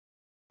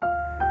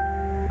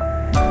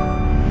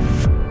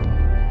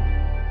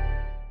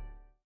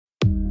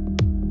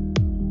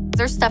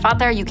there's stuff out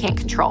there you can't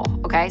control,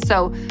 okay?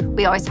 So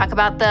we always talk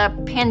about the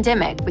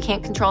pandemic. We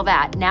can't control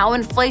that. Now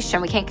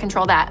inflation, we can't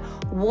control that.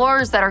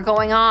 Wars that are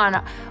going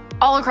on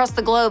all across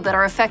the globe that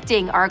are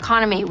affecting our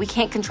economy, we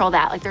can't control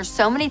that. Like there's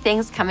so many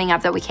things coming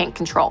up that we can't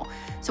control.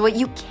 So what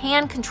you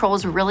can control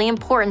is really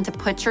important to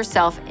put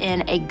yourself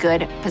in a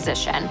good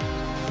position.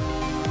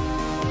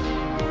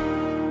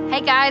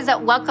 Hey guys,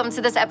 welcome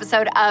to this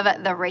episode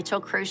of the Rachel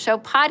Cruz Show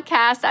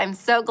podcast. I'm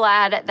so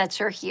glad that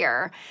you're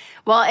here.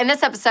 Well, in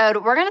this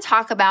episode, we're going to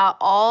talk about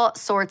all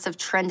sorts of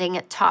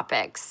trending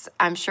topics.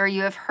 I'm sure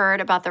you have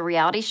heard about the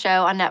reality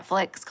show on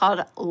Netflix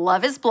called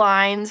Love is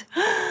Blind.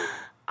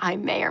 I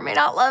may or may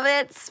not love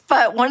it,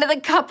 but one of the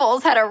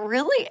couples had a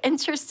really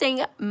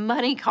interesting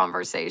money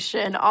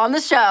conversation on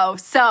the show.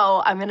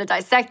 So I'm going to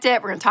dissect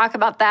it. We're going to talk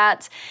about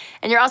that.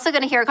 And you're also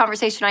going to hear a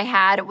conversation I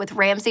had with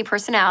Ramsey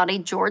personality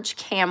George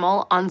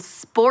Kamel on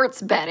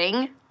sports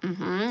betting.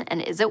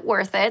 And is it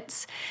worth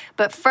it?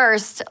 But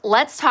first,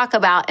 let's talk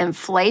about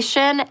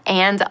inflation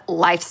and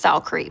lifestyle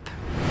creep.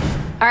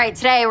 All right,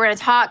 today we're going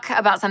to talk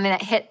about something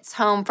that hits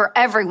home for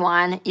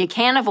everyone. You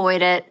can't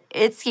avoid it.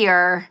 It's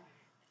here.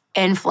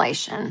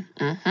 Inflation.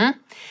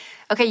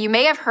 Okay, you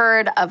may have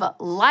heard of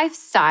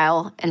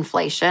lifestyle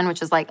inflation,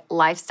 which is like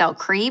lifestyle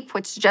creep,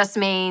 which just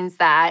means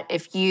that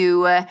if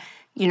you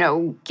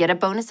get a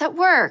bonus at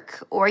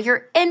work or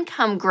your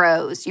income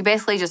grows, you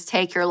basically just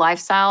take your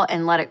lifestyle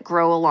and let it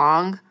grow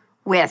along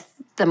with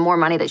the more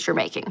money that you're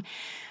making.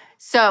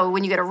 So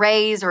when you get a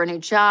raise or a new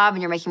job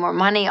and you're making more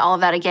money, all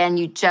of that, again,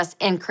 you just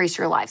increase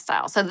your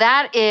lifestyle. So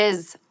that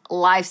is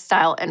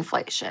lifestyle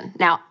inflation.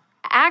 Now,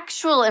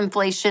 actual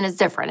inflation is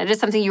different. It is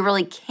something you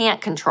really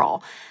can't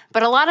control.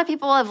 But a lot of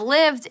people have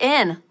lived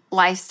in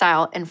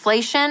lifestyle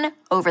inflation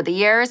over the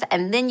years,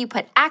 and then you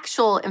put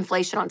actual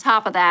inflation on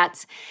top of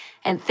that,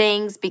 and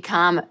things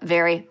become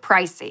very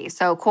pricey.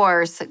 So, of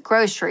course,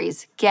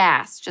 groceries,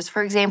 gas, just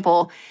for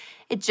example,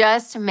 it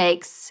just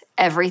makes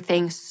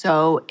everything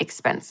so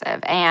expensive.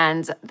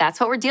 And that's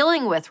what we're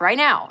dealing with right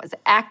now is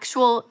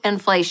actual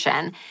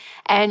inflation.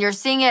 And you're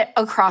seeing it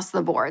across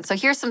the board. So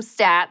here's some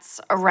stats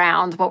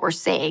around what we're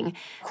seeing.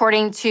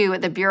 According to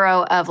the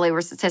Bureau of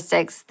Labor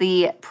Statistics,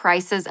 the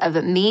prices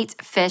of meat,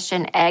 fish,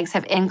 and eggs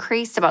have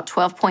increased about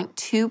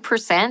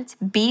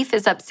 12.2%. Beef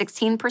is up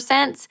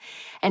 16%,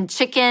 and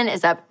chicken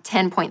is up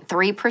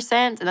 10.3%.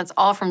 And that's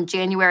all from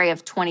January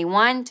of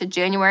 21 to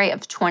January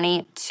of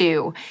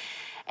 22.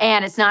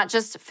 And it's not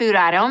just food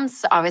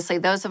items. Obviously,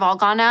 those have all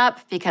gone up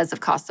because of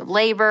cost of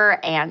labor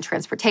and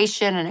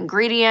transportation and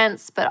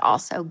ingredients, but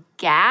also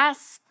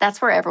gas.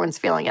 That's where everyone's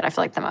feeling it, I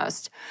feel like, the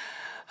most.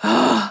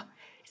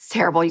 It's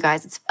terrible, you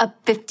guys. It's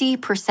up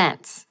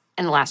 50%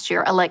 in the last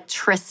year.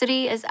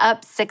 Electricity is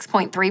up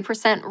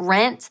 6.3%,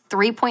 rent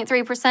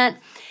 3.3%.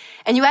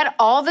 And you add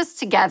all this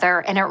together,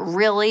 and it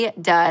really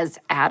does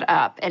add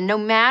up. And no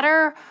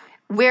matter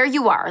where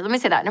you are, let me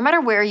say that, no matter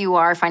where you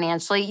are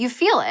financially, you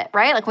feel it,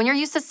 right? Like when you're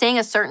used to seeing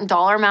a certain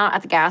dollar amount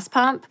at the gas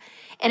pump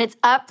and it's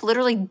up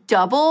literally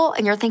double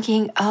and you're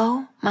thinking,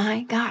 oh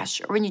my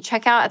gosh. Or when you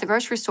check out at the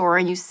grocery store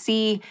and you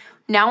see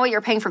now what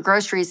you're paying for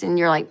groceries and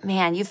you're like,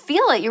 man, you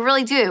feel it, you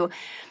really do.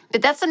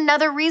 But that's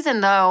another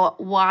reason, though,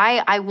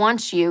 why I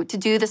want you to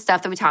do the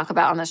stuff that we talk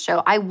about on this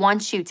show. I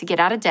want you to get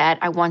out of debt.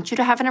 I want you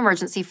to have an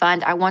emergency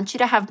fund. I want you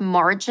to have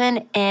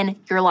margin in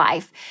your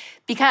life.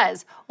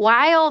 Because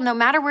while no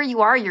matter where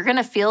you are, you're going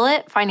to feel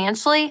it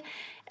financially,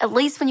 at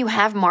least when you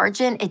have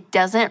margin, it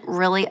doesn't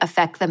really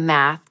affect the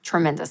math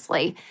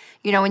tremendously.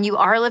 You know, when you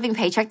are living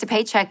paycheck to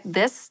paycheck,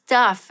 this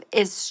stuff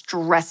is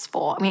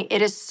stressful. I mean,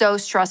 it is so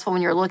stressful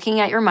when you're looking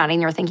at your money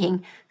and you're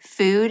thinking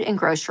food and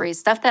groceries,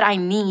 stuff that I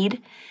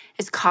need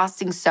is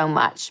costing so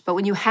much. But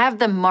when you have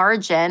the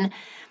margin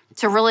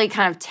to really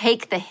kind of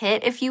take the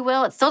hit, if you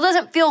will, it still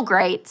doesn't feel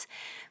great,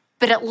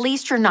 but at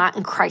least you're not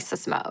in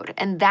crisis mode.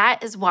 And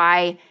that is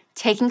why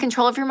taking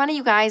control of your money,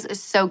 you guys,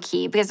 is so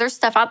key because there's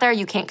stuff out there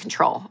you can't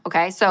control,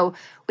 okay? So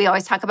we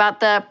always talk about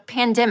the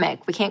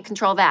pandemic. We can't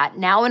control that.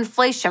 Now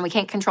inflation, we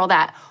can't control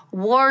that.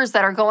 Wars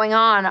that are going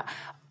on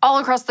all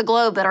across the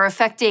globe that are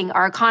affecting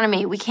our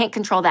economy, we can't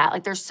control that.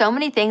 Like there's so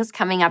many things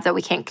coming up that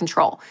we can't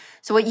control.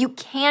 So what you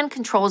can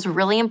control is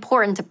really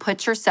important to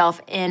put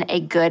yourself in a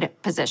good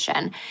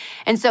position.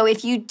 And so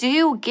if you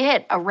do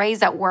get a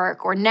raise at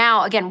work, or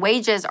now, again,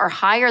 wages are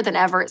higher than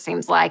ever, it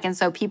seems like, and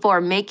so people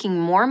are making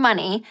more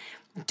money,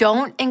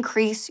 don't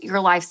increase your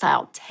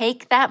lifestyle.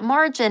 Take that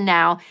margin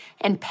now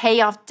and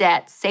pay off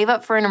debt. Save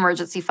up for an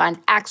emergency fund.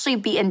 Actually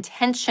be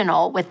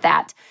intentional with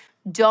that.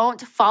 Don't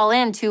fall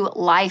into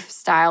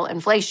lifestyle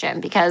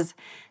inflation because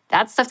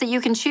that's stuff that you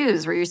can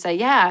choose where you say,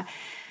 yeah,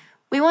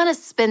 we want to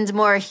spend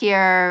more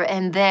here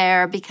and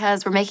there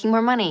because we're making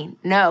more money.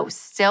 No,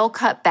 still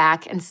cut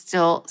back and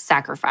still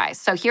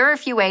sacrifice. So here are a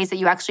few ways that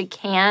you actually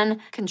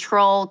can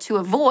control to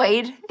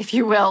avoid, if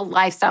you will,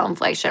 lifestyle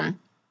inflation.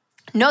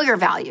 Know your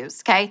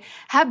values, okay?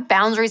 Have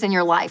boundaries in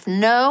your life.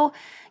 Know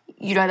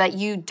you know that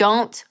you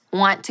don't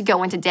want to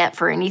go into debt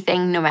for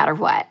anything, no matter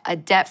what. A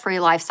debt-free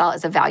lifestyle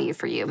is a value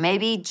for you.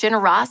 Maybe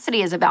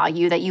generosity is a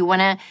value that you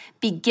want to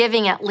be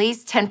giving at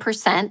least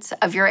 10%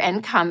 of your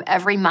income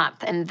every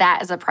month, and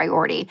that is a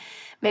priority.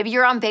 Maybe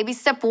you're on baby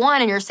step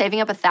 1 and you're saving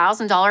up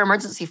 $1,000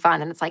 emergency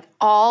fund, and it's like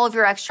all of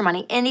your extra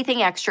money,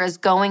 anything extra is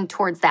going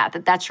towards that.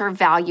 That's your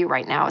value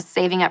right now, is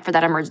saving up for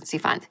that emergency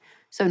fund.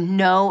 So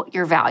know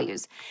your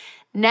values.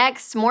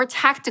 Next, more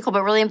tactical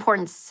but really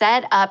important,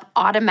 set up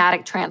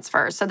automatic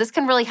transfers. So this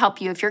can really help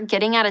you if you're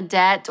getting out of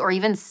debt or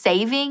even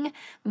saving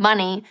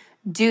money.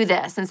 Do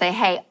this and say,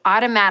 hey,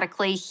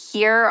 automatically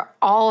here,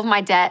 all of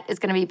my debt is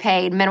going to be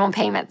paid, minimum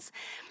payments.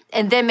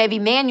 And then maybe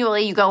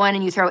manually you go in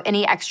and you throw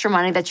any extra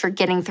money that you're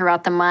getting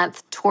throughout the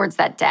month towards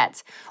that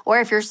debt.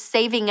 Or if you're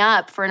saving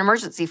up for an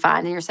emergency fund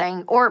and you're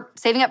saying, or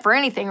saving up for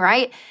anything,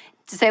 right?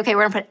 To say, okay,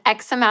 we're gonna put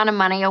X amount of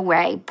money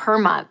away per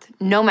month,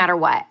 no matter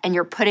what. And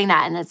you're putting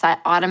that, and it's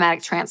that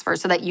automatic transfer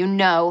so that you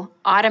know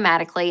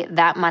automatically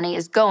that money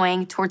is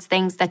going towards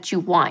things that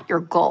you want, your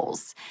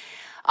goals.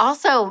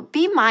 Also,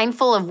 be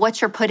mindful of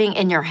what you're putting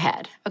in your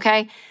head,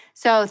 okay?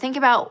 So think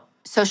about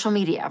social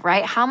media,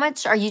 right? How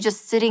much are you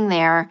just sitting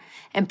there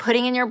and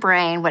putting in your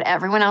brain what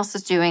everyone else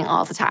is doing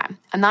all the time?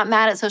 I'm not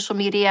mad at social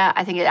media.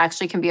 I think it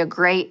actually can be a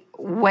great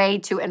way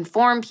to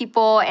inform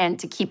people and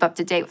to keep up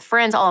to date with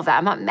friends, all of that.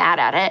 I'm not mad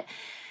at it.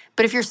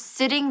 But if you're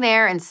sitting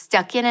there and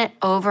stuck in it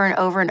over and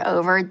over and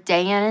over,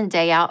 day in and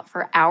day out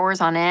for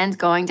hours on end,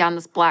 going down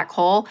this black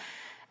hole,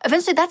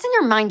 eventually that's in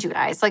your mind, you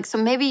guys. Like, so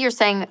maybe you're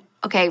saying,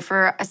 okay,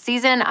 for a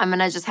season, I'm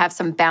gonna just have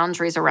some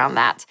boundaries around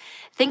that.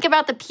 Think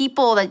about the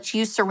people that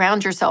you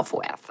surround yourself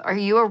with. Are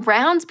you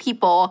around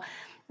people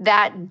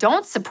that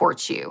don't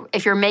support you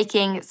if you're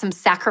making some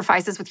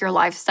sacrifices with your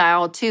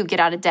lifestyle to get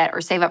out of debt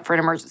or save up for an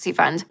emergency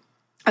fund?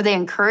 Are they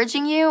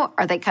encouraging you?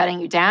 Are they cutting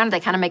you down? Are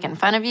they kind of making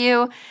fun of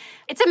you?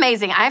 It's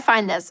amazing. I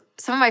find this.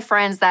 Some of my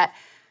friends that,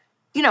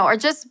 you know, are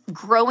just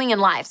growing in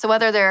life. So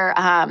whether they're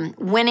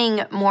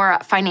winning more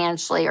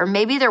financially, or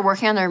maybe they're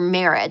working on their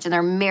marriage and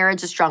their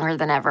marriage is stronger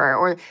than ever,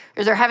 or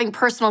they're having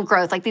personal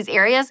growth, like these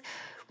areas,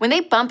 when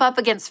they bump up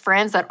against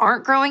friends that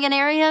aren't growing in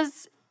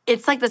areas,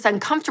 it's like this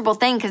uncomfortable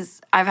thing,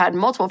 because I've had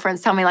multiple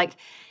friends tell me like,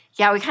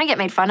 yeah, we kind of get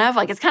made fun of.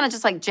 Like, it's kind of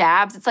just like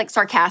jabs. It's like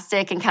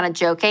sarcastic and kind of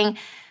joking.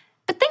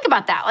 But think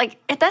about that. Like,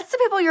 if that's the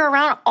people you're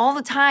around all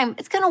the time,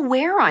 it's going to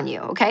wear on you,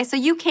 okay? So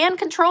you can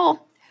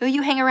control who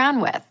you hang around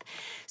with.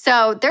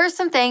 So there's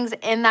some things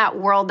in that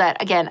world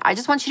that, again, I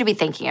just want you to be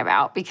thinking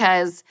about,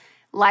 because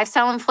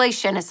lifestyle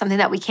inflation is something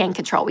that we can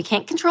control. We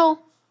can't control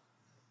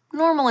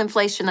normal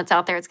inflation that's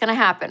out there. It's going to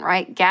happen,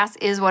 right? Gas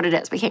is what it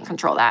is. We can't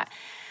control that.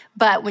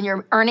 But when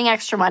you're earning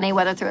extra money,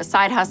 whether through a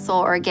side hustle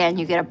or, again,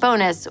 you get a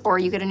bonus or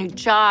you get a new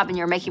job and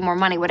you're making more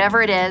money,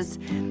 whatever it is,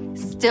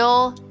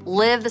 still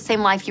live the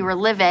same life you were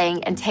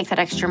living and take that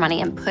extra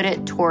money and put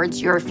it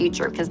towards your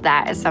future, because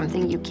that is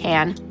something you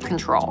can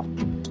control.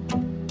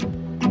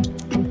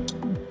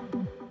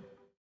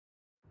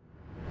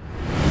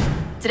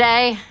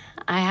 Today,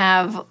 I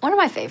have one of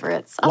my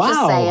favorites. I'll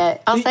just say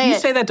it. I'll say it. You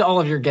say that to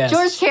all of your guests.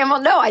 George Kamel.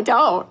 No, I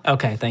don't.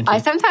 Okay, thank you. I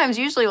sometimes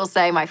usually will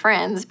say my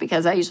friends,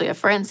 because I usually have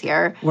friends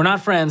here. We're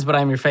not friends, but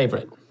I'm your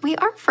favorite. We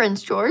are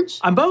friends, George.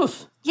 I'm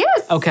both.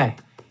 Yes. Okay.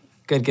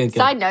 Good.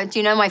 Side note, do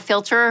you know my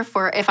filter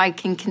for if I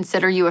can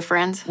consider you a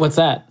friend? What's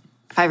that?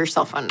 If I have your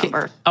cell phone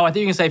number. Oh, I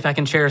think you can say if I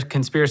can share a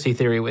conspiracy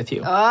theory with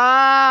you.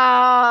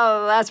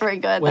 Oh, that's very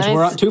good. Which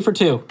we're on 2 for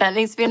 2. That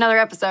needs to be another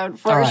episode,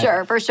 for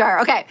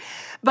sure. Okay,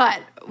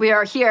 but we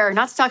are here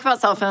not to talk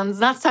about cell phones,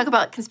 not to talk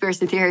about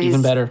conspiracy theories.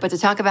 Even better. But to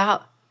talk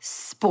about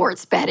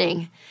sports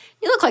betting.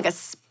 You look like a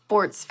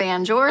sports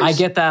fan, George. I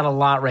get that a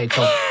lot,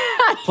 Rachel.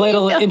 Played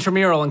an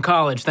intramural in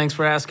college. Thanks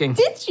for asking.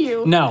 Did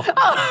you? No.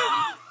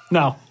 Oh.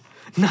 No.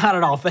 Not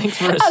at all. Thanks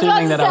for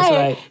assuming that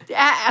I was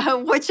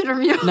right. Which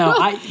intramural? No,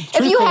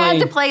 if you had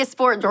to play a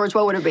sport, George,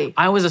 what would it be?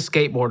 I was a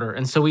skateboarder,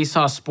 and so we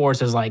saw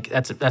sports as like,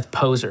 that's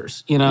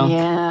posers, you know?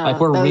 Yeah. Like,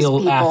 we're real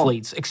people.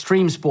 Athletes.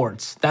 Extreme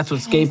sports. That's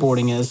what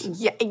skateboarding is.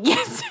 Yeah,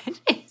 yes, it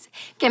is.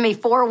 Give me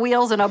 4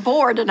 wheels and a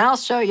board, and I'll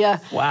show you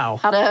how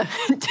to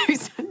do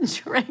some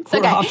tricks.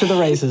 We're off to the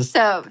races.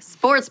 So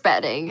sports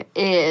betting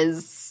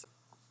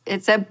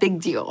it's a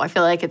big deal. I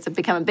feel like it's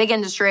become a big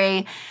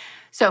industry.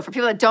 So for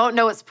people that don't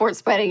know what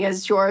sports betting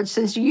is, George,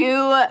 since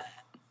you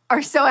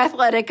are so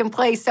athletic and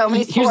play so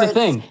many sports. Here's the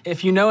thing.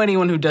 If you know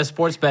anyone who does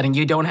sports betting,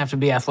 you don't have to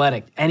be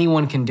athletic.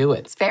 Anyone can do it.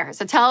 It's fair.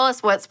 So tell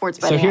us what sports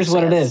betting is. So here's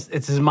what it is.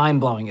 It's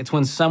mind-blowing. It's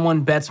when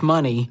someone bets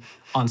money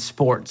on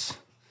sports.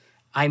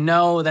 I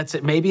know that's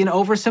maybe an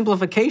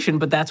oversimplification,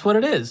 but that's what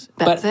it is.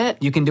 That's it.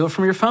 You can do it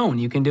from your phone.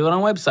 You can do it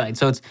on websites.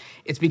 So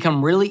it's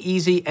become really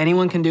easy.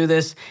 Anyone can do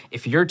this.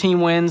 If your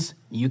team wins,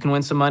 you can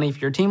win some money.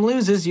 If your team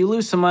loses, you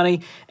lose some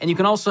money. And you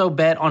can also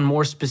bet on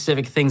more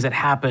specific things that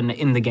happen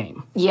in the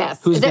game. Yes.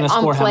 Who's going to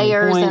score how many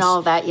points? And all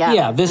of that, yeah.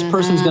 Yeah, this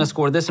person's going to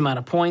score this amount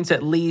of points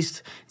at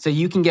least. So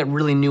you can get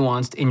really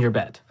nuanced in your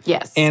bet.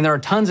 Yes. And there are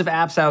tons of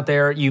apps out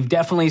there. You've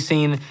definitely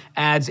seen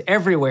ads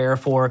everywhere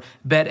for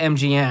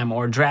BetMGM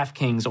or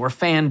DraftKings or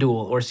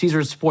FanDuel or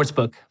Caesars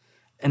Sportsbook.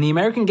 And the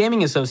American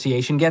Gaming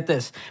Association, get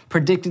this,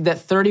 predicted that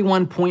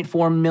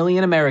 31.4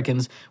 million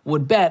Americans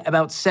would bet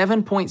about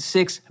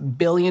 $7.6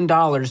 billion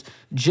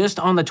just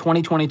on the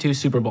 2022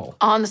 Super Bowl.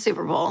 On the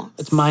Super Bowl.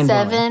 It's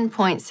mind-blowing.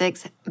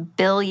 $7.6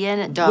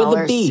 billion. With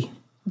a B.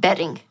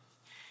 Betting.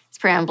 It's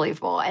pretty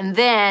unbelievable. And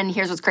then,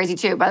 here's what's crazy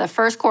too. By the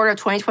first quarter of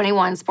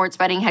 2021, sports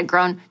betting had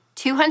grown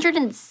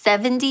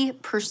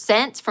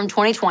 270% from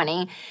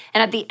 2020.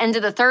 And at the end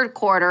of the third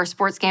quarter,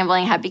 sports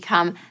gambling had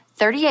become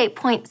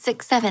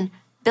 $38.67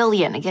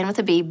 billion, again with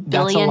a B,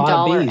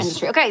 billion-dollar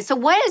industry. Okay, so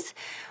what's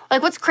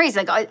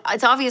crazy? Like,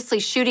 it's obviously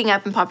shooting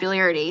up in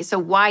popularity. So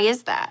why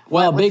is that?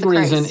 Well, a big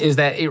reason is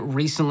that it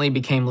recently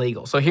became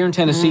legal. So here in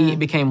Tennessee, it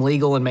became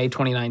legal in May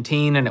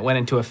 2019, and it went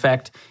into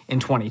effect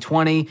in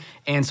 2020.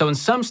 And so in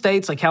some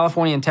states, like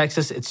California and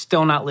Texas, it's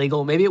still not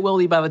legal. Maybe it will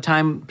be by the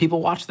time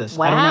people watch this.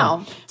 Wow. I don't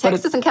know.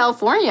 Texas and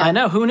California. I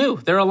know. Who knew?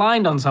 They're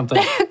aligned on something.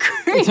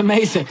 It's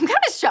amazing. I'm kind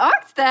of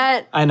shocked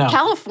that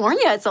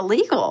California, it's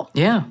illegal.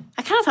 Yeah.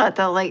 I kind of thought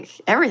that, like,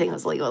 everything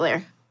was legal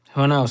there.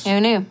 Who knows? Who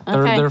knew?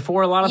 Okay. They're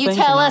for a lot of things.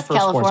 You tell us,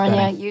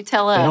 California. You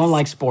tell us. They don't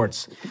like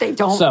sports. They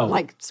don't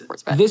like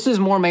sports betting. This is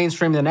more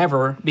mainstream than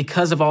ever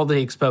because of all the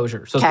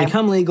exposure. So it's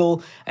become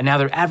legal, and now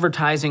they're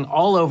advertising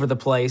all over the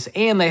place,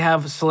 and they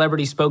have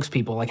celebrity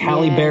spokespeople like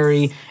Halle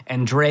Berry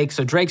and Drake.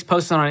 So Drake's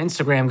posting on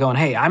Instagram going,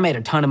 hey, I made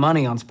a ton of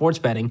money on sports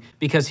betting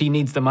because he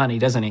needs the money,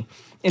 doesn't he?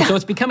 And so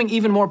it's becoming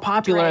even more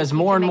popular as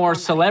more and more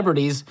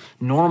celebrities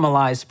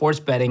normalize sports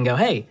betting, go,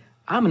 hey,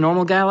 I'm a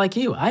normal guy like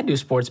you. I do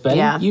sports betting.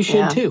 Yeah, you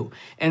should too.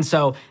 And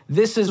so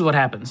this is what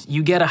happens.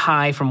 You get a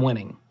high from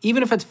winning.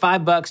 Even if it's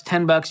 $5,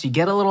 $10, you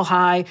get a little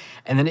high,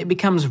 and then it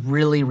becomes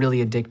really,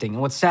 really addicting.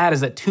 And what's sad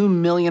is that 2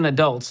 million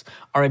adults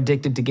are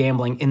addicted to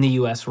gambling in the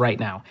U.S. right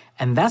now.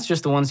 And that's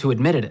just the ones who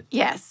admitted it.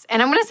 Yes.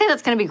 And I'm going to say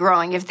that's going to be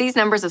growing. If these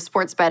numbers of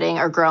sports betting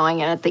are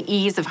growing and at the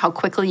ease of how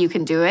quickly you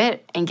can do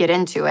it and get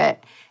into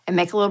it and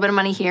make a little bit of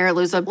money here,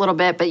 lose a little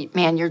bit, but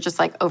man, you're just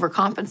like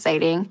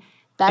overcompensating.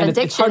 That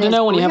addiction it's hard to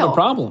know when you have a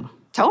problem.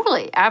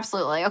 Totally.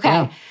 Absolutely. Okay.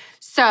 Yeah.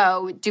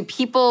 So do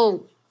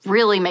people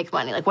really make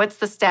money? Like, what's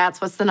the stats?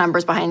 What's the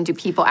numbers behind do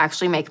people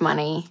actually make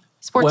money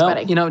sports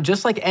betting? Well,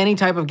 just like any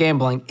type of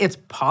gambling, it's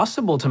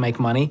possible to make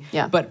money,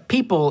 but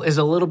people is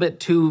a little bit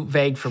too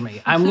vague for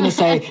me. I'm going to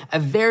say a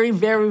very,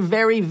 very,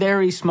 very,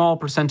 very small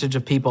percentage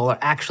of people are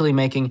actually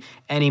making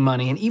any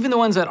money. And even the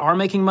ones that are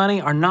making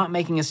money are not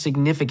making a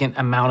significant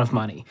amount of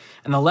money.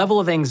 And the level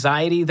of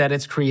anxiety that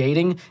it's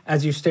creating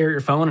as you stare at your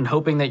phone and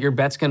hoping that your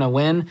bet's going to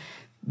win,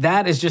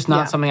 that is just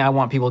not something I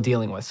want people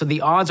dealing with. So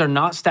the odds are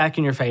not stacked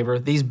in your favor.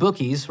 These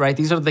bookies, right,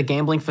 these are the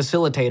gambling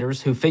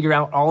facilitators who figure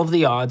out all of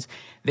the odds.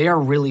 They are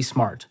really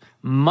smart,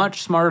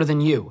 much smarter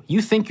than you.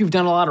 You think you've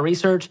done a lot of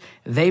research.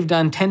 They've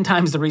done 10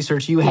 times the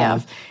research you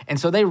have. And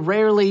so they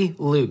rarely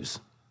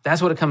lose.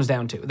 That's what it comes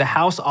down to. The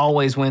house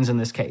always wins in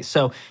this case.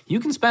 So you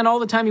can spend all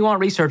the time you want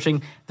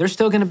researching. They're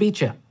still going to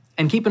beat you.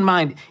 And keep in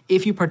mind,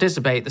 if you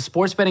participate, the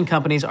sports betting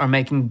companies are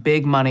making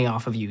big money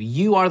off of you.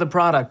 You are the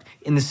product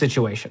in this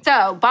situation.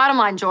 So, bottom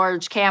line,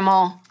 George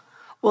Kamel,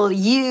 will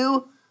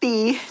you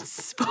be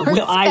sports betting?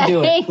 Will I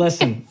do it?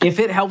 Listen, if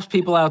it helps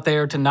people out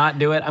there to not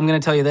do it, I'm going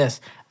to tell you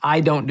this.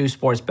 I don't do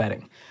sports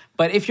betting.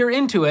 But if you're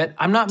into it,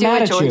 I'm not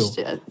mad at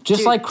you.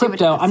 Just like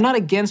crypto, I'm not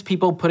against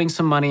people putting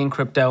some money in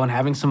crypto and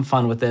having some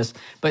fun with this,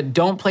 but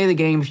don't play the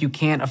game if you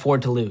can't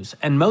afford to lose.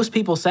 And most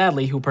people,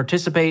 sadly, who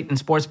participate in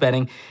sports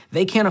betting,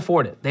 they can't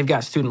afford it. They've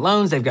got student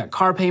loans, they've got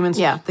car payments,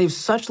 they have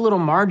such little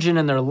margin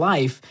in their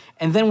life,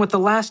 and then with the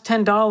last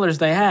 $10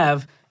 they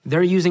have,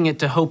 they're using it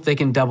to hope they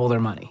can double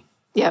their money.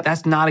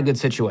 That's not a good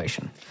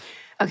situation.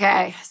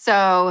 Okay,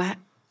 so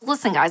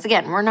listen, guys,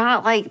 again, we're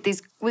not like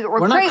these.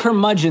 We're not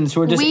curmudgeons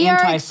who are just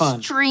anti-fun. We are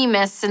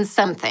extremists in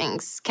some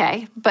things,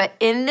 okay? But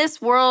in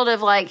this world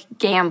of like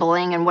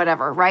gambling and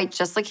whatever, right?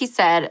 Just like he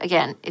said,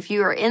 again, if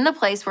you are in the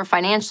place where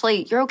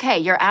financially you're okay,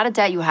 you're out of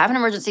debt, you have an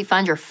emergency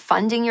fund, you're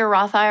funding your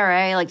Roth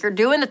IRA, like you're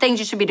doing the things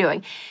you should be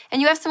doing,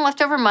 and you have some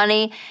leftover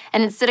money,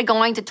 and instead of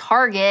going to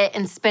Target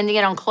and spending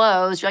it on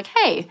clothes, you're like,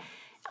 hey,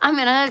 I'm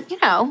gonna,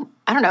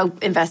 I don't know,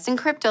 invest in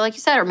crypto, like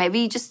you said, or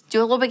maybe just do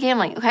a little bit of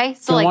gambling, okay?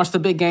 So like, watch the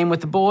big game with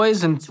the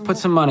boys and put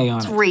some money on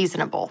it. It's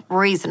reasonable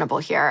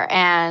here.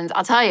 And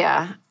I'll tell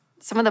you,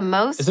 some of the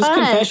most fun. Is this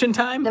confession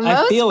time? The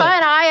most fun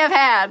I have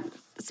had.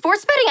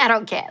 Sports betting, I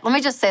don't get. Let me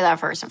just say that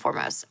first and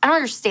foremost. I don't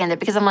understand it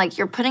because I'm like,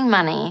 you're putting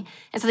money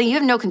in something you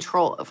have no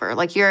control over.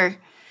 Like and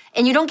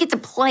you don't get to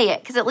play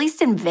it because at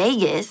least in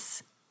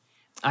Vegas,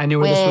 I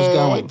knew where this was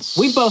going.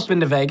 We've both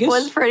been to Vegas. It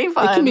was pretty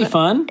fun. It can be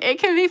fun. It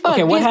can be fun.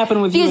 Okay, what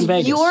happened with you in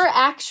Vegas? You're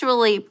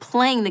actually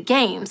playing the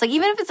games. Like,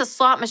 even if it's a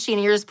slot machine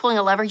and you're just pulling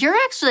a lever, you're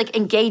actually, like,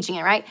 engaging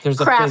it, right? There's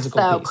a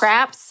physical piece.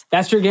 Craps.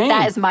 That's your game.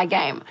 That is my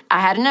game.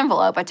 I had an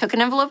envelope. I took an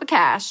envelope of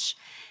cash,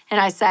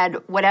 and I said,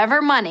 whatever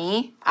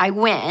money I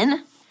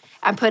win,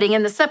 I'm putting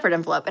in the separate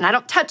envelope. And I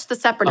don't touch the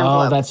separate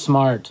envelope. Oh, that's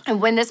smart.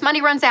 And when this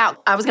money runs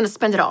out, I was going to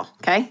spend it all,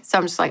 okay? So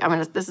I'm just like,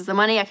 this is the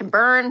money I can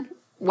burn,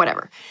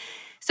 whatever.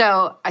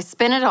 So I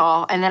spent it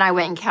all, and then I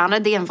went and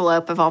counted the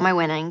envelope of all my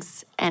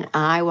winnings, and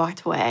I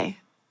walked away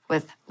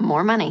with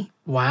more money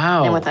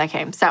Wow. than what I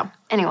came. So,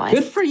 anyways.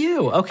 Good for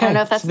you. Okay. I don't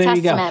know if that's so there a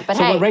you go. testament, but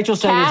so hey, what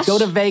Rachel's saying cash, is go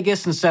to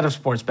Vegas instead of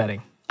sports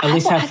betting. At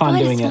least have fun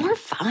doing it's it. more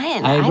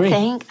fun, I agree.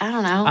 think. I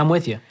don't know. I'm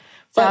with you.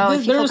 So But if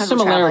you there feel are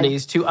comfortable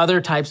similarities to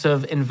other types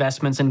of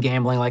investments in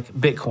gambling like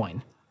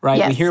Bitcoin, right?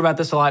 Yes. We hear about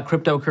this a lot,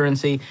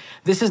 cryptocurrency.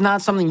 This is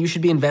not something you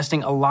should be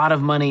investing a lot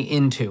of money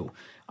into.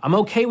 I'm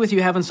okay with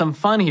you having some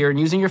fun here and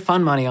using your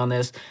fun money on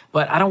this,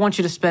 but I don't want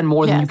you to spend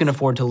more than you can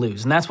afford to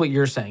lose. And that's what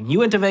you're saying. You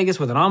went to Vegas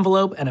with an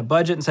envelope and a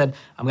budget and said,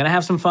 I'm going to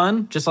have some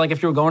fun, just like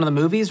if you were going to the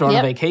movies or on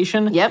a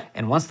vacation. Yep.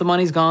 And once the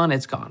money's gone,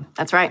 it's gone.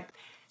 That's right.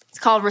 It's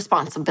called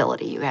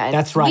responsibility, you guys.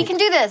 That's right. We can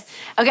do this.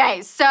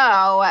 Okay,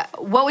 so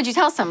what would you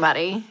tell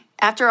somebody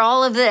after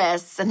all of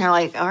this? And they're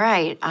like, all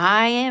right,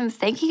 I am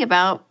thinking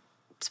about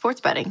sports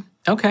betting.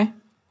 Okay.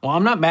 Well,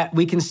 I'm not mad.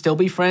 We can still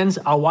be friends.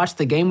 I'll watch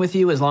the game with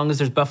you as long as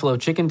there's buffalo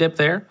chicken dip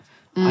there.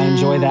 I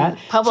enjoy that.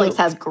 Publix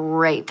So, has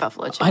great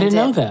buffalo chicken I didn't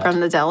know dip that. from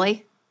the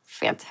deli.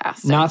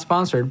 Fantastic. Not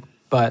sponsored,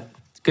 but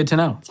it's good to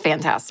know. It's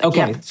fantastic.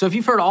 Okay, Yep. so if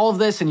you've heard all of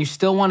this and you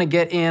still want to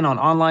get in on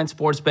online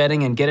sports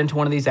betting and get into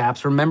one of these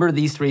apps, remember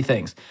these 3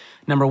 things.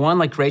 Number 1,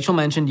 like Rachel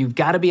mentioned, you've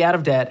got to be out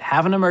of debt,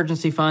 have an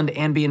emergency fund,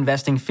 and be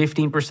investing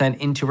 15%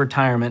 into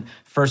retirement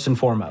first and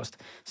foremost.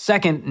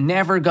 Second,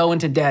 never go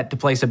into debt to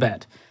place a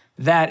bet.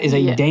 That is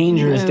a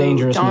dangerous Don't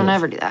move.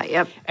 ever do that.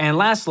 Yep. And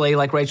lastly,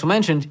 like Rachel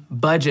mentioned,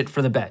 budget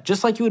for the bet.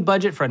 Just like you would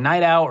budget for a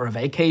night out or a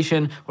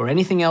vacation or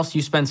anything else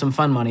you spend some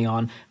fun money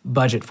on,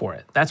 budget for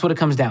it. That's what it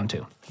comes down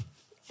to.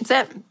 That's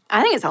it.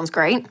 I think it sounds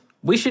great.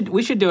 We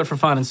should do it for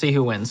fun and see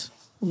who wins.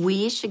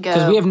 We should go.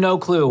 Because we have no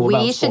clue about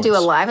We should do a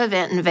sports. live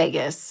event in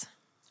Vegas,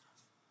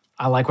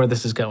 I like where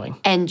this is going.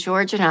 and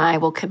George and I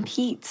will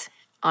compete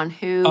on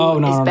who Oh,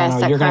 is no,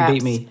 best at you're going to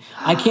beat craps. me.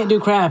 I can't do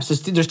craps.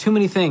 There's too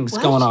many things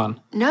going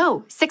on.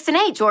 No, 6 and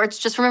 8, George.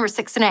 Just remember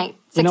 6 and 8.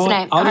 6 You know and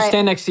what? 8. I'll All just right.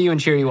 stand next to you and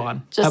cheer you on.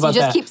 How Just, about you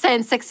just that? keep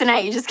saying 6 and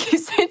 8. You just keep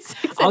saying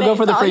 6 and 8. I'll go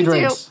for the That's all free you do.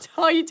 drinks. That's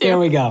all you do. There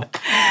we go.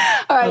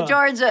 All right,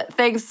 George,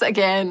 thanks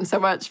again so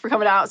much for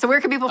coming out. So where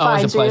can people Oh,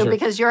 it's a find you? pleasure.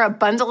 Because you're a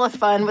bundle of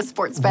fun with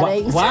sports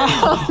betting.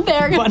 Wow. So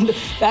they're going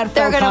That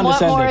felt to want more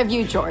condescending. of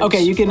you, George.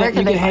 Okay, you can Where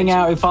they hang find you?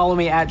 out and follow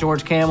me at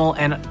George Camel.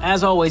 And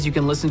as always, you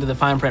can listen to the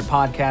Fine Print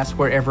Podcast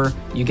wherever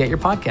you get your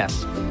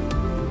podcasts.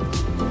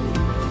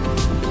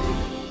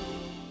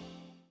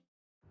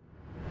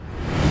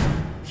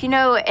 If you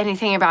know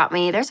anything about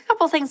me, there's a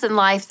couple things in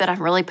life that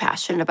I'm really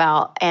passionate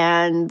about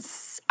and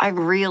I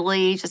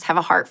really just have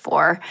a heart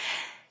for.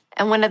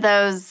 And one of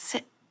those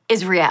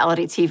is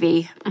reality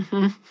TV.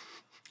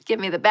 Give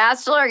me The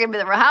Bachelor, give me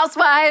The Real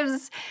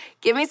Housewives,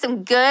 give me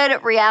some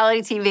good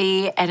reality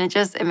TV, and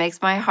it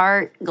makes my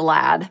heart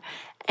glad.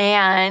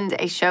 And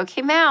a show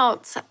came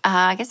out,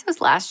 I guess it was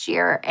last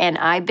year, and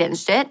I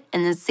binged it.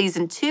 And then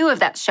season 2 of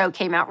that show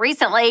came out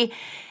recently.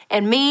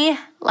 And me,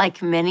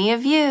 like many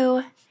of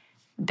you,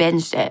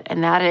 binged it.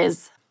 And that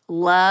is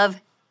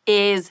Love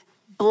is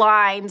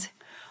Blind.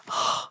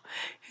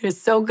 It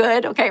is so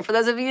good. Okay, for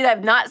those of you that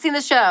have not seen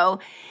the show,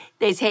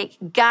 they take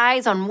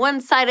guys on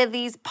one side of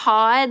these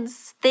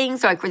pods,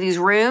 things like these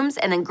rooms,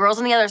 and then girls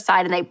on the other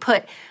side, and they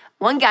put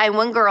one guy and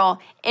one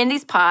girl in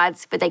these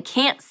pods, but they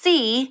can't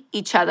see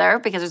each other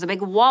because there's a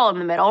big wall in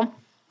the middle,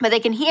 but they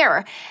can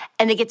hear.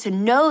 And they get to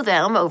know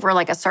them over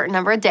like a certain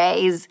number of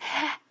days,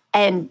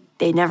 and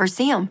they never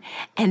see them.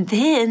 And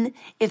then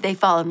if they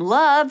fall in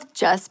love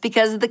just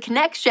because of the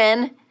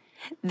connection,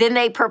 then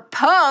they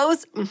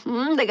propose.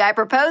 The guy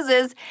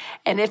proposes.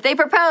 And if they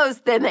propose,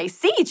 then they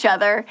see each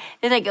other.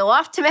 Then they go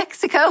off to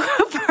Mexico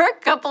for a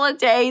couple of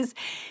days,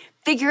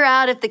 figure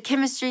out if the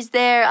chemistry's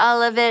there,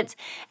 all of it.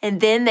 And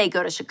then they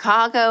go to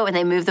Chicago and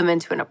they move them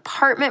into an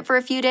apartment for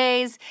a few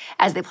days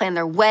as they plan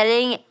their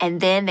wedding.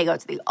 And then they go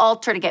to the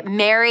altar to get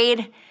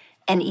married.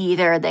 And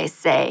either they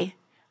say,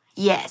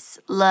 yes,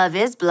 love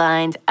is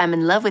blind, I'm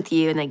in love with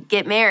you, and they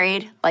get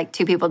married, like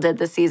 2 people did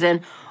this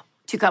season,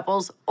 2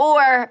 couples,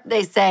 or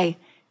they say,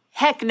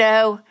 heck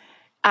no,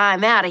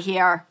 I'm out of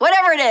here.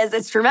 Whatever it is,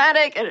 it's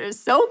dramatic, and it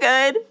is so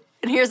good.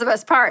 And here's the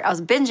best part. I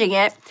was binging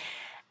it,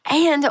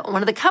 and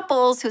one of the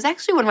couples, who's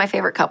actually one of my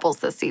favorite couples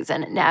this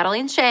season,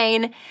 Natalie and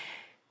Shane,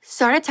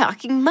 started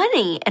talking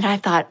money, and I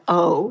thought,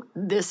 oh,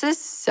 this is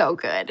so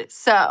good.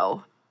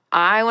 So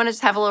I want to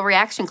just have a little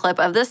reaction clip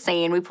of this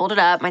scene. We pulled it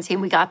up. My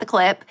team, we got the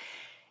clip.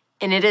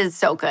 And it is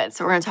so good.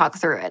 So we're going to talk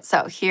through it.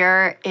 So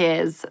here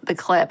is the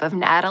clip of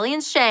Natalie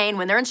and Shane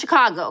when they're in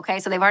Chicago, okay?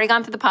 So they've already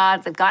gone through the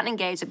pods. They've gotten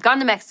engaged. They've gone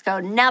to Mexico.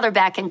 Now they're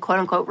back in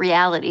quote-unquote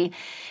reality. And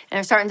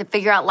they're starting to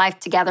figure out life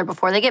together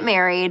before they get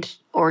married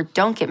or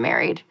don't get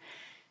married.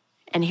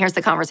 And here's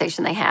the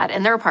conversation they had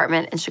in their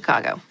apartment in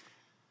Chicago.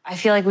 I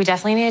feel like we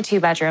definitely need a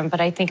 2-bedroom, but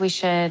I think we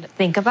should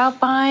think about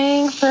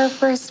buying for our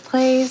first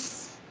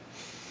place.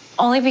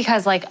 Only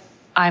because,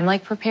 I'm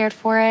prepared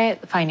for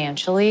it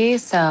financially,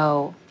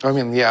 so. I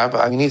mean, yeah,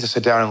 but we need to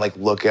sit down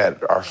and look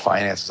at our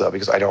finances though,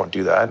 because I don't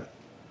do that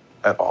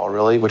at all,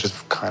 really, which is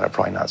kind of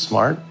probably not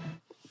smart.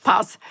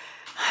 Pause.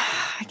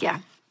 Yeah,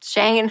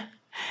 Shane,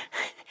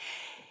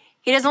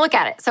 he doesn't look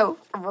at it. So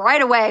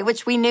right away,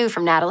 which we knew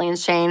from Natalie and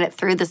Shane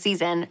through the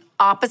season,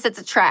 opposites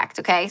attract,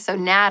 okay? So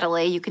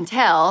Natalie, you can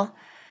tell,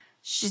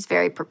 She's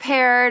very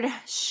prepared.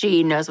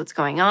 She knows what's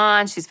going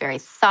on. She's very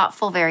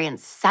thoughtful, very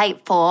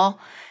insightful.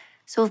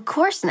 So, of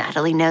course,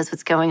 Natalie knows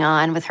what's going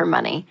on with her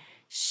money.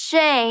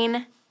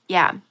 Shane,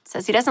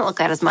 says he doesn't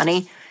look at his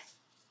money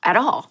at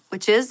all,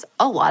 which is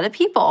a lot of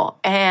people.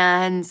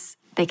 And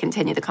they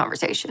continue the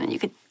conversation, and you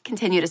could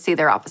continue to see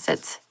their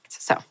opposites.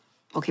 So,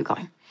 we'll keep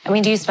going. I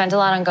mean, do you spend a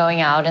lot on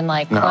going out and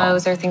like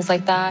clothes or things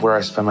like that? Where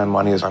I spend my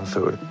money is on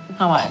food.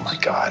 How much? Oh my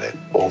God,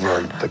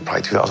 over like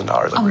probably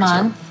 $2,000 a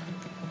month.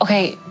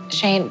 Okay,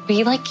 Shane,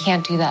 we like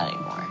can't do that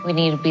anymore. We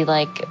need to be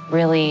like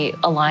really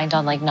aligned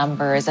on like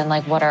numbers and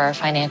like what are our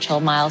financial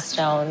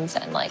milestones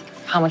and like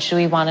how much do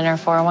we want in our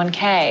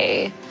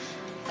 401k.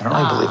 I don't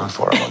really believe in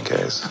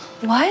 401ks.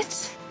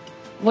 What?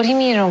 What do you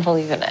mean you don't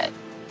believe in it?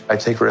 I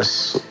take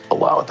risks a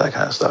lot with that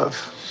kind of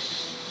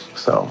stuff.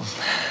 So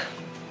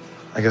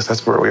I guess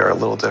that's where we are a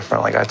little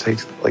different. Like I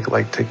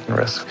like taking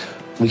risks.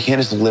 We can't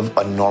just live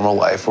a normal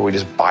life where we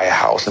just buy a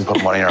house and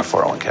put money in our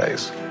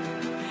 401ks.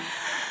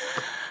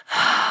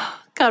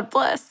 God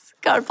bless.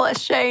 God bless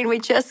Shane. We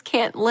just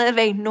can't live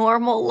a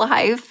normal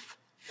life.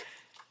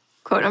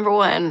 Quote number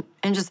one,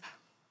 and just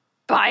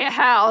buy a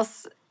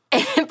house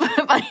and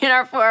put money in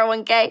our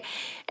 401k.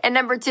 And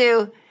number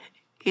two,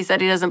 he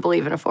said he doesn't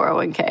believe in a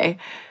 401k.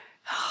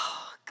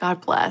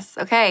 God bless.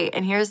 Okay,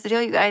 and here's the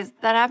deal, you guys.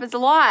 That happens a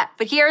lot.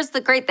 But here's the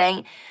great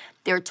thing.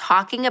 They're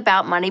talking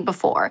about money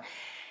before.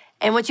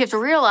 And what you have to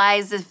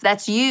realize is if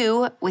that's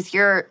you with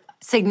your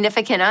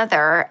significant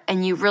other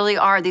and you really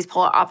are these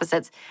polar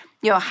opposites,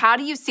 how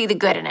do you see the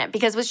good in it?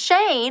 Because with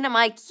Shane, I'm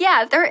like,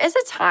 yeah, there is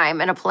a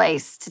time and a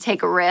place to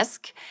take a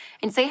risk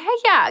and say,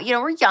 hey,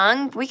 we're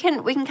young. We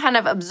can kind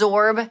of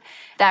absorb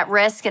that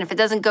risk. And if it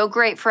doesn't go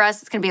great for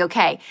us, it's going to be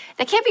okay.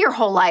 That can't be your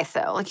whole life,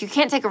 though. Like, you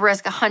can't take a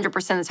risk 100%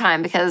 of the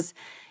time because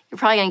you're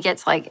probably going to get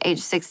to like age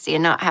 60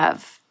 and not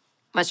have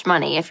much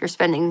money if you're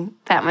spending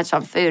that much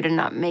on food and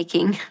not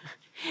making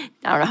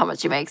I don't know how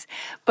much he makes,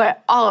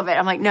 but all of it.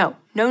 I'm like, no,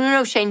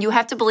 Shane, you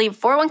have to believe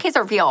 401ks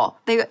are real.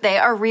 They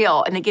are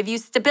real, and they give you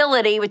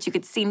stability, which you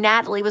could see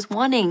Natalie was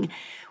wanting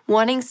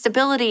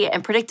stability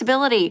and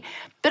predictability.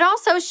 But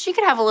also, she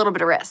could have a little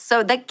bit of risk.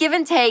 So that give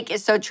and take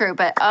is so true.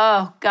 But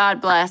oh,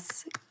 God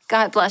bless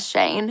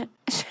Shane.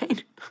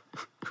 Shane,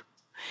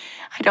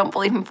 I don't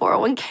believe in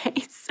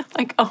 401ks. I'm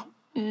like, oh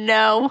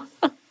no.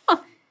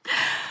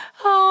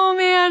 Oh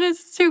man,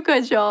 it's too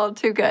good, y'all,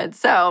 too good.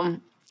 So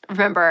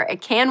remember,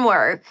 it can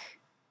work.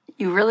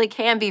 You really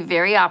can be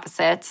very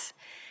opposite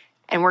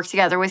and work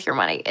together with your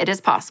money. It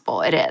is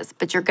possible. It is.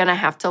 But you're going to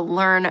have to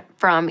learn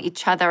from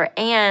each other.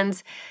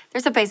 And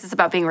there's a basis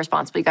about being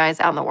responsible, you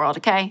guys, out in the world,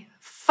 okay?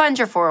 Fund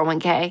your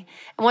 401k.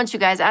 And once you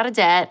guys out of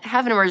debt,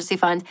 have an emergency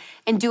fund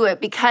and do it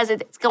because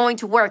it's going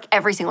to work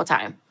every single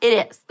time.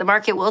 It is. The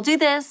market will do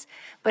this,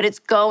 but it's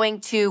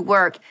going to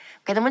work.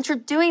 Okay, then once you're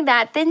doing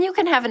that, then you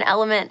can have an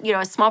element,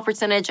 a small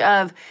percentage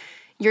of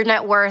your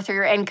net worth or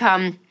your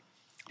income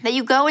that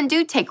you go and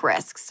do take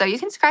risks. So you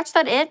can scratch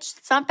that itch.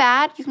 It's not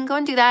bad. You can go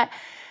and do that.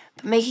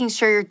 But making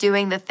sure you're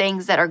doing the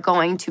things that are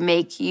going to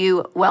make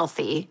you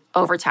wealthy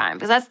over time.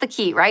 Because that's the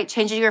key, right?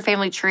 Changing your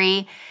family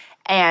tree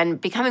and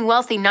becoming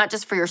wealthy, not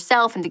just for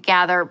yourself and to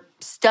gather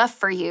stuff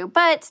for you,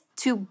 but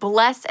to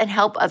bless and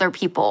help other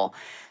people.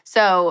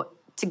 So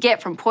to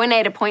get from point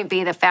A to point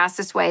B, the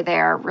fastest way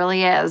there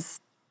really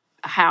is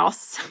a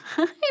house,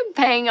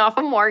 paying off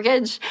a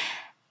mortgage,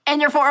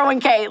 and your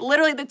 401k.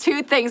 Literally the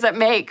two things that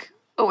make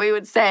what we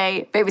would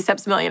say baby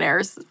steps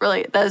millionaires.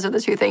 Really, those are the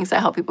two things that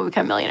help people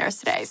become millionaires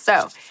today.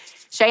 So,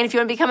 Shane, if you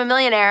want to become a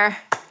millionaire,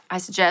 I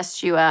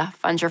suggest you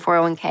fund your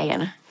 401k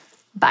and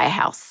buy a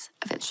house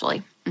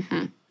eventually.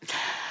 Mm-hmm. All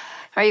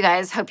right, you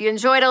guys, hope you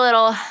enjoyed a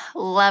little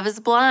Love is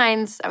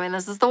Blind. I mean,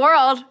 this is the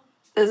world.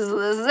 This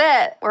is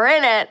it. We're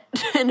in it.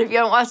 And if you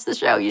haven't watched the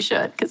show, you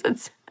should, because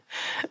it's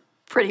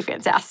pretty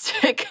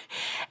fantastic.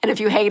 And if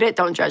you hate it,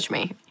 don't judge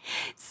me.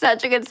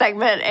 Such a good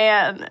segment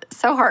and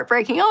so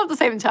heartbreaking all at the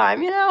same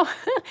time, It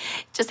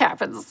just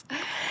happens.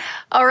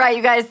 All right,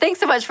 you guys, thanks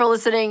so much for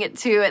listening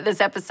to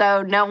this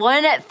episode. Now,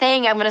 one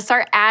thing I'm going to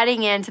start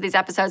adding into these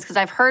episodes, because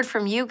I've heard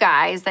from you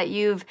guys that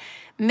you've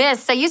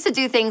missed. I used to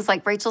do things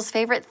like Rachel's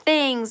favorite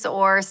things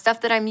or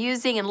stuff that I'm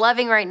using and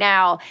loving right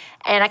now.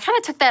 And I kind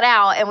of took that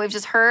out, and we've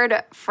just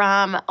heard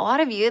from a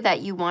lot of you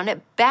that you want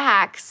it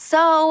back.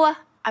 So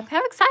I'm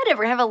kind of excited.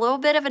 We're going to have a little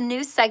bit of a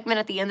new segment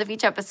at the end of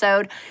each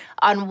episode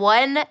on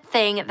one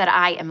thing that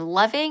I am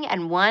loving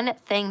and one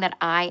thing that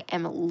I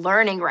am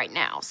learning right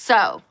now.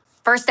 So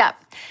first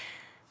up,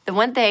 the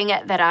one thing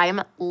that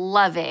I'm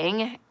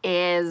loving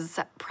is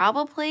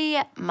probably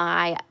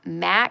my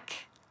MAC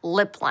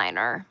lip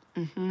liner.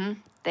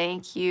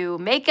 Thank you,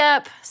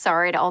 makeup.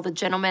 Sorry to all the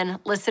gentlemen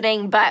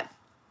listening, but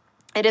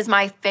it is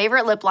my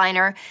favorite lip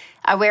liner.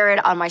 I wear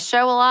it on my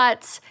show a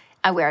lot.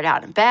 I wear it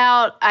out and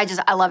about.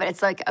 I love it.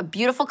 It's like a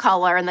beautiful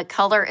color, and the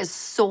color is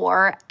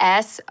SOAR,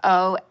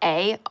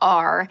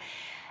 SOAR.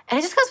 And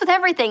it just goes with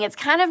everything. It's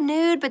kind of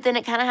nude, but then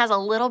it kind of has a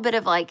little bit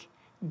of like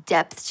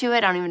depth to it.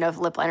 I don't even know if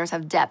lip liners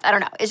have depth. I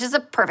don't know. It's just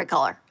a perfect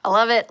color. I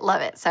love it,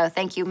 love it. So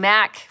thank you,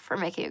 MAC, for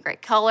making a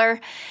great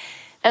color.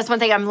 That's one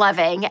thing I'm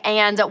loving.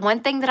 And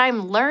one thing that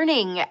I'm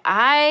learning,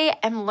 I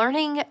am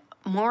learning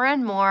more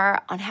and more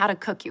on how to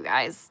cook, you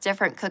guys.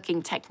 Different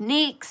cooking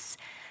techniques,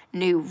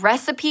 new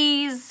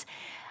recipes.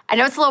 I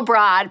know it's a little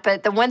broad,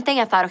 but the one thing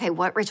I thought, okay,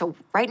 what, Rachel,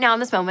 right now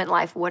in this moment in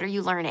life, what are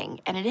you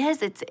learning? And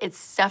it's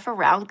stuff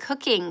around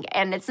cooking.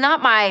 And it's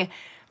not my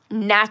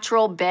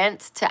natural bent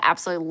to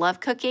absolutely love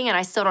cooking. And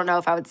I still don't know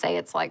if I would say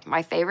it's like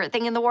my favorite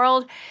thing in the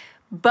world,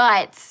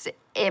 but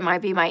it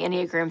might be my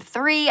Enneagram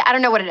 3. I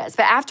don't know what it is.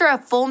 But after a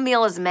full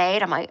meal is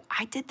made, I'm like,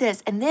 I did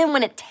this. And then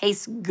when it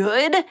tastes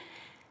good,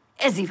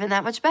 it's even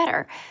that much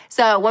better.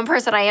 So one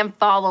person I am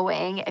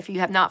following, if you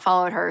have not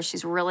followed her,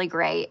 she's really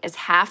great, is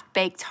Half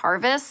Baked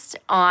Harvest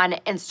on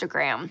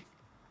Instagram.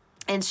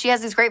 And she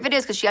has these great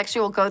videos because she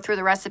actually will go through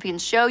the recipe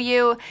and show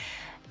you.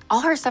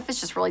 All her stuff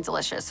is just really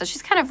delicious. So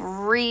she's kind of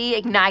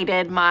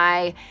reignited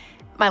my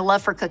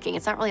love for cooking.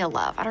 It's not really a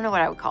love. I don't know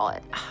what I would call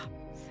it.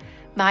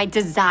 My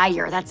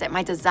desire, that's it,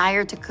 my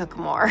desire to cook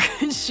more.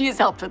 She has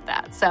helped with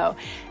that. So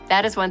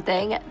that is one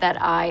thing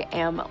that I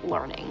am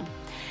learning.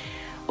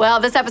 Well,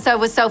 this episode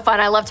was so fun.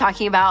 I love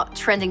talking about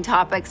trending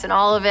topics and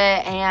all of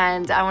it.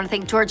 And I want to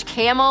thank George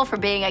Kamel for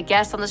being a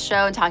guest on the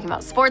show and talking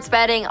about sports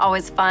betting.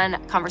 Always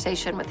fun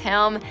conversation with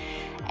him.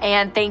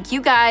 And thank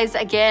you guys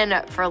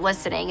again for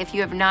listening. If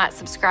you have not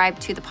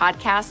subscribed to the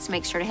podcast,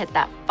 make sure to hit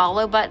that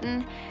follow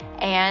button.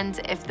 And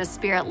if the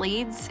spirit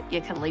leads,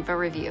 you can leave a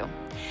review.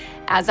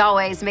 As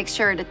always, make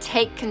sure to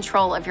take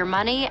control of your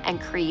money and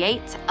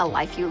create a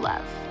life you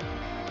love.